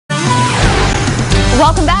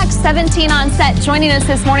Welcome back. 17 on set. Joining us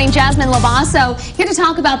this morning, Jasmine Labasso, here to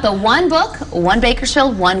talk about the One Book, One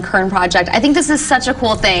Bakersfield, One Kern project. I think this is such a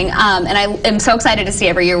cool thing, and I am so excited to see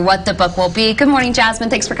every year what the book will be. Good morning, Jasmine.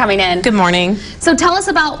 Thanks for coming in. Good morning. So tell us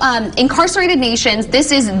about Incarcerated Nations.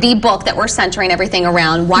 This is the book that we're centering everything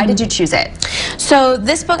around. Why did you choose it? So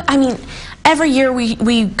this book, every year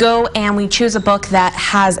we go and we choose a book that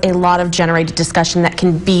has a lot of generated discussion that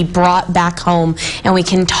can be brought back home and we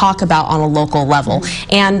can talk about on a local level.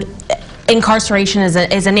 And incarceration is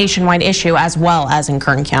a nationwide issue as well as in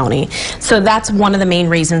Kern County. So that's one of the main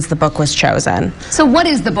reasons the book was chosen. So what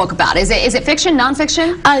is the book about? Is it fiction,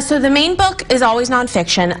 nonfiction? So the main book is always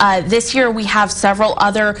nonfiction. This year we have several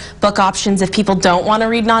other book options if people don't want to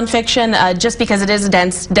read nonfiction, just because it is a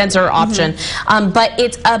denser option. But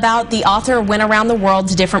it's about the author went around the world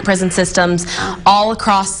to different prison systems all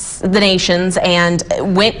across the nations and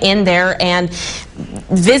went in there and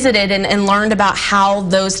visited and learned about how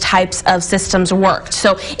those types of systems worked.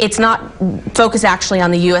 So it's not focused actually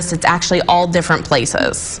on the U.S., it's actually all different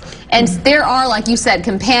places. And there are, like you said,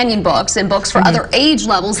 companion books and books for other age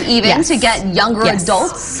levels even to get younger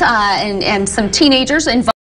adults and some teenagers involved.